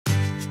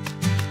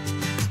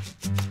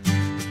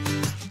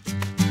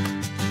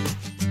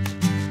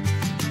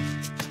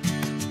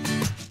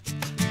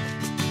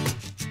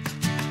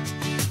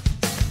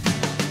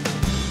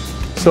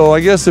So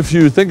I guess if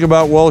you think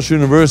about Walsh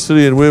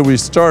University and where we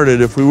started,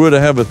 if we were to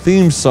have a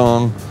theme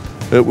song,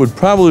 it would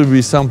probably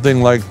be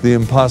something like The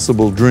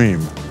Impossible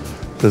Dream,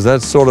 because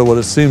that's sort of what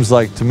it seems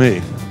like to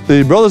me.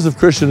 The Brothers of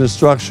Christian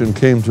Instruction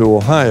came to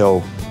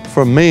Ohio,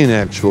 from Maine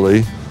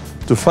actually,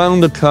 to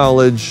found a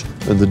college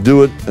and to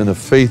do it in a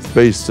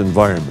faith-based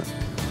environment.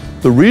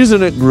 The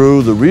reason it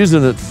grew, the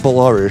reason it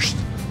flourished,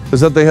 is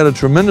that they had a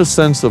tremendous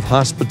sense of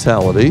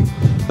hospitality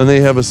and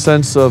they have a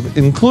sense of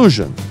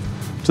inclusion.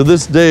 To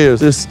this day,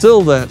 there's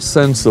still that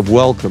sense of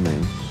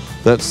welcoming,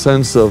 that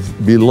sense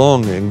of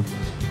belonging,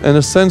 and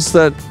a sense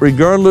that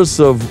regardless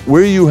of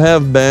where you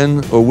have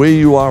been or where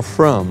you are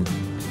from,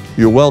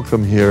 you're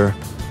welcome here,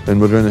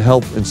 and we're going to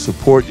help and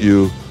support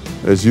you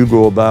as you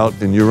go about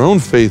in your own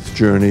faith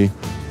journey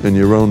and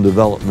your own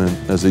development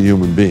as a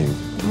human being.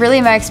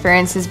 Really, my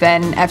experience has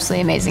been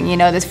absolutely amazing. You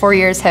know, these 4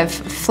 years have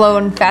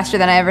flown faster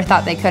than I ever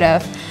thought they could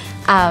have.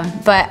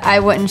 But I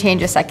wouldn't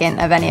change a second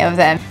of any of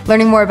them.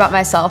 Learning more about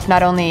myself,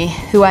 not only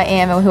who I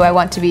am and who I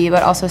want to be,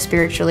 but also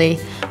spiritually,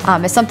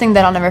 is something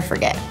that I'll never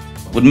forget.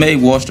 What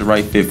made Walsh the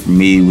right fit for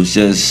me was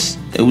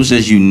it was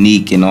just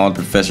unique, and all the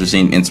professors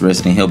seemed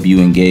interested in helping you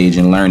engage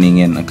in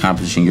learning and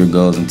accomplishing your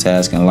goals and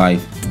tasks in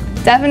life.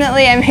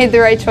 Definitely I made the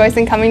right choice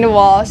in coming to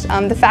Walsh.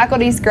 The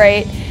faculty's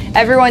great.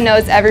 Everyone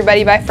knows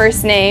everybody by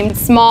first name.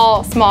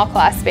 Small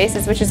class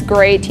spaces, which is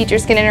great.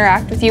 Teachers can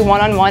interact with you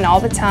one-on-one all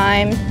the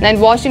time.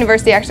 And Walsh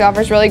University actually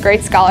offers really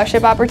great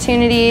scholarship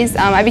opportunities.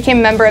 I became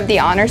a member of the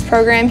honors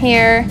program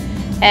here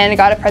and I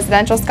got a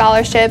presidential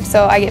scholarship,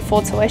 so I get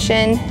full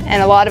tuition,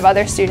 and a lot of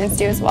other students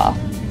do as well.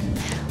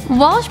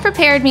 Walsh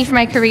prepared me for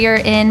my career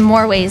in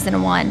more ways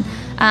than one.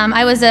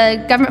 I was a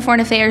government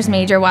foreign affairs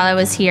major while I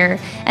was here,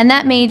 and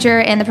that major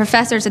and the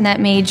professors in that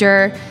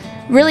major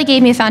really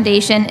gave me a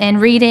foundation in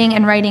reading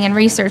and writing and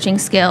researching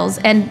skills,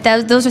 and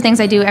those are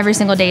things I do every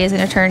single day as an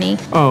attorney.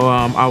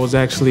 I was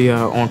actually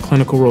on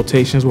clinical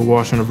rotations with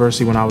Walsh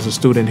University when I was a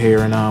student here,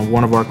 and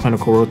one of our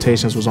clinical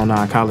rotations was on the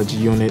oncology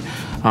unit.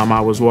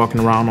 I was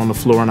walking around on the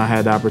floor and I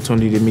had the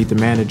opportunity to meet the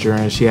manager,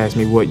 and she asked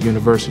me what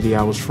university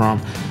I was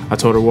from. I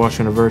told her Walsh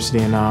University,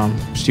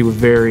 and she was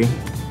very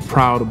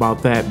proud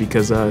about that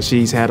because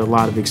she's had a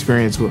lot of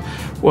experience with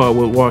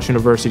Walsh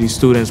University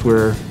students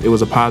where it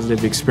was a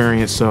positive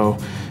experience. So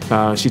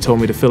she told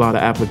me to fill out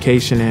an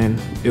application,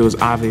 and it was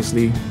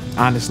honestly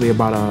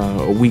about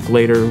a week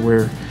later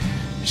where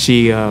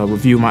she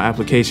reviewed my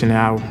application and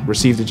I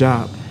received the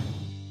job.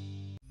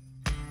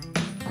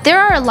 There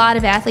are a lot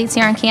of athletes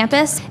here on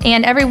campus,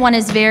 and everyone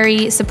is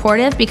very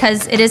supportive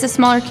because it is a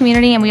smaller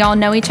community and we all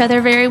know each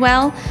other very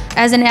well.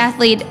 As an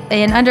athlete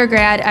in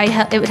undergrad,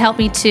 it would help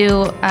me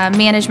to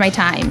manage my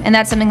time, and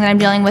that's something that I'm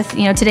dealing with,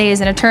 today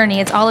as an attorney.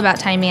 It's all about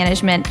time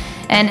management,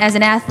 and as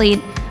an athlete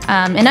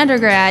in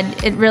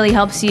undergrad, it really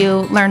helps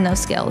you learn those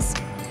skills.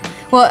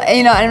 Well,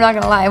 I'm not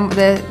gonna lie,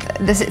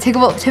 the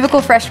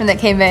typical freshman that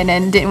came in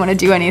and didn't want to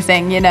do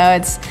anything,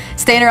 it's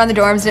staying around the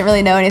dorms, didn't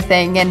really know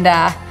anything, and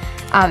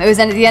it was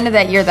at the end of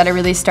that year that I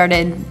really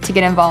started to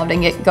get involved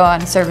and go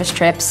on service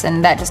trips,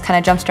 and that just kind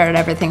of jump-started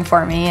everything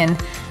for me. And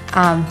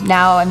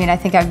now, I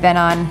think I've been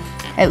on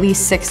at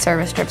least 6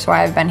 service trips while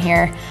I've been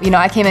here.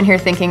 I came in here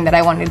thinking that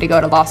I wanted to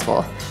go to law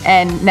school,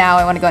 and now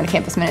I want to go into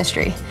campus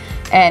ministry.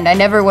 And I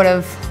never would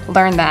have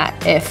learned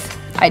that if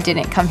I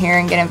didn't come here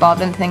and get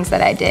involved in the things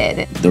that I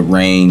did. The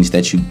range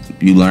that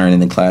you learn in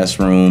the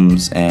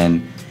classrooms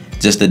and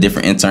just the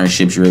different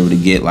internships you're able to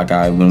get. Like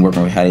I've been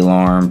working with Hattie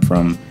Larm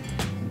from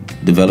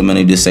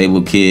developmentally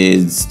disabled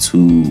kids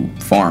to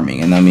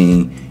farming,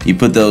 and you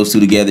put those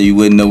two together, you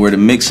wouldn't know where to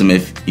mix them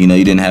if you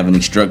didn't have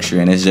any structure.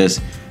 And it's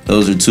just,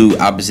 those are two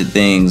opposite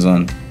things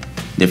on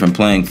different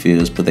playing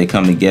fields, but they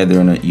come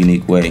together in a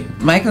unique way.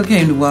 Michael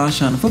came to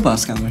Walsh on a football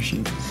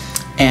scholarship,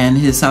 and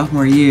his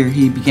sophomore year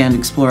he began to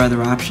explore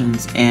other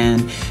options,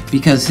 and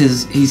because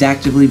he's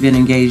actively been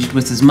engaged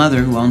with his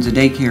mother who owns a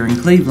daycare in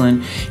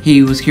Cleveland,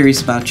 he was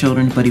curious about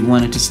children, but he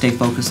wanted to stay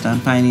focused on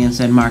finance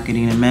and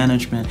marketing and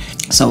management.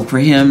 So for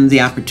him, the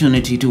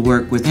opportunity to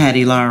work with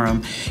Hattie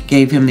Larm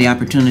gave him the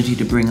opportunity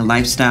to bring a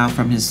lifestyle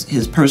from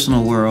his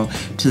personal world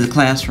to the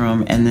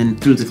classroom, and then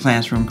through the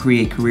classroom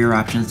create career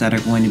options that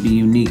are going to be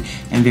unique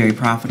and very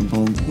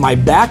profitable. My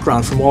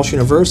background from Walsh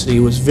University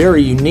was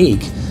very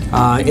unique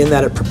in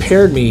that it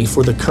prepared me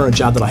for the current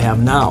job that I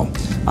have now.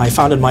 I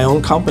founded my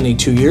own company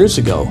 2 years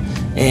ago,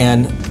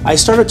 and I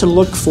started to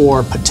look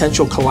for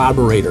potential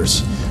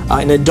collaborators.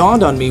 And it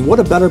dawned on me, what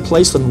a better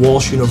place than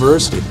Walsh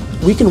University.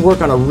 We can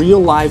work on a real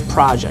live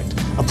project,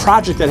 a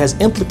project that has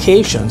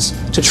implications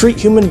to treat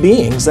human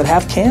beings that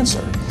have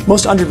cancer.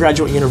 Most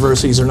undergraduate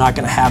universities are not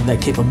going to have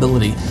that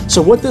capability.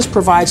 So what this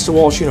provides to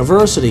Walsh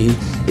University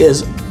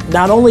is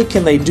not only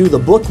can they do the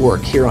book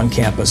work here on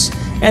campus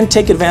and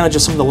take advantage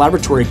of some of the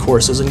laboratory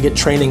courses and get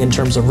training in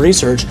terms of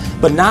research,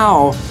 but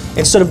now,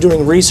 instead of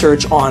doing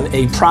research on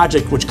a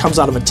project which comes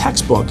out of a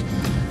textbook,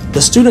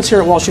 the students here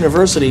at Walsh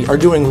University are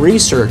doing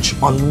research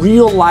on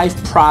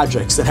real-life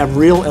projects that have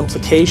real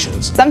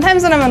implications.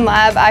 Sometimes when I'm in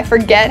lab, I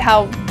forget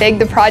how big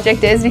the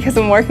project is because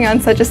I'm working on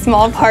such a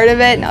small part of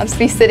it, and I'll just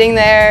be sitting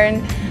there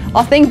and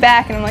I'll think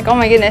back and I'm like, oh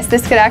my goodness,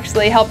 this could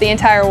actually help the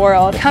entire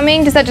world.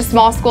 Coming to such a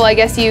small school, I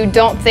guess you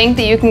don't think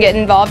that you can get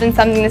involved in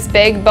something this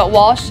big, but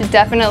Walsh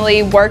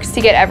definitely works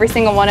to get every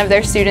single one of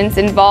their students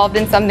involved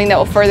in something that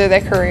will further their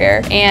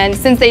career. And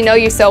since they know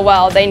you so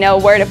well, they know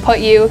where to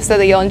put you so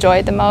that you'll enjoy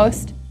it the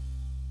most.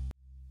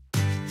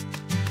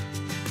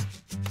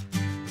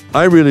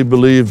 I really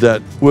believe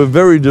that we're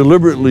very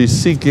deliberately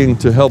seeking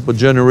to help a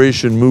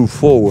generation move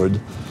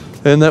forward,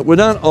 and that we're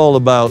not all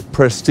about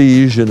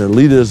prestige and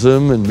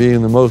elitism and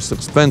being the most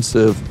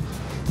expensive,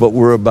 but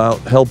we're about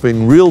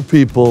helping real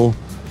people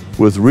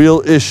with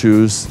real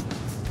issues,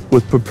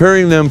 with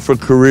preparing them for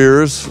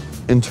careers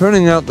and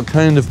turning out the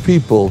kind of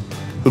people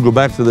who go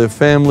back to their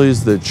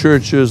families, their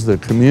churches, their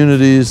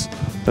communities,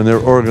 and their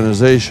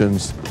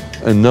organizations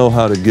and know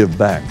how to give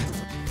back.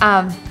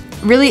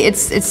 Really,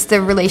 it's the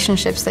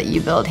relationships that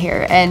you build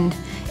here, and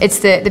it's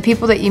the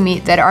people that you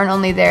meet that aren't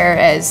only there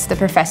as the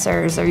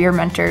professors or your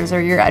mentors or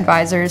your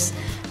advisors.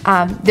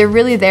 They're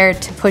really there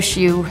to push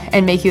you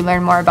and make you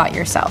learn more about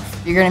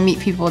yourself. You're going to meet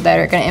people that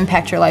are going to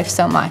impact your life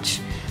so much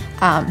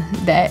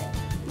that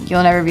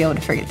you'll never be able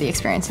to forget the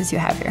experiences you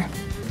have here.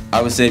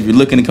 I would say if you're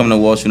looking to come to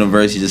Walsh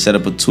University, just set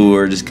up a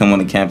tour, just come on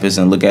the campus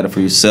and look at it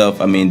for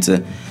yourself. I mean,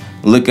 to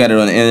look at it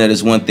on the internet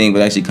is one thing,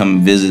 but actually come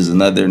and visit is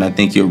another, and I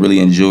think you'll really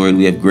enjoy it.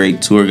 We have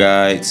great tour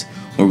guides.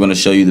 We're going to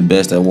show you the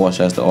best that Walsh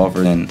has to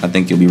offer, and I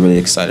think you'll be really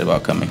excited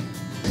about coming.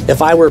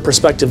 If I were a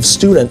prospective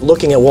student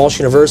looking at Walsh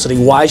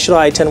University, why should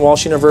I attend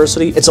Walsh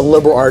University? It's a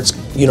liberal arts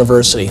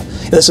university,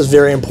 and this is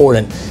very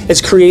important.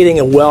 It's creating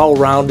a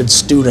well-rounded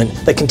student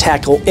that can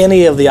tackle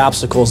any of the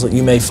obstacles that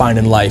you may find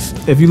in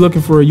life. If you're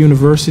looking for a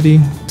university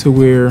to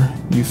where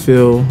you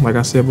feel, like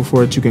I said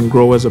before, that you can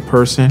grow as a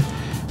person,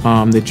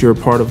 that you're a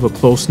part of a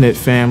close-knit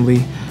family,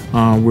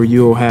 where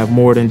you'll have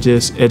more than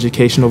just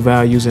educational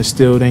values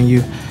instilled in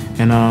you,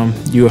 and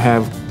you'll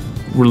have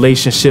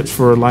relationships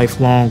for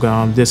lifelong,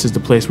 this is the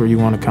place where you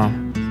want to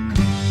come.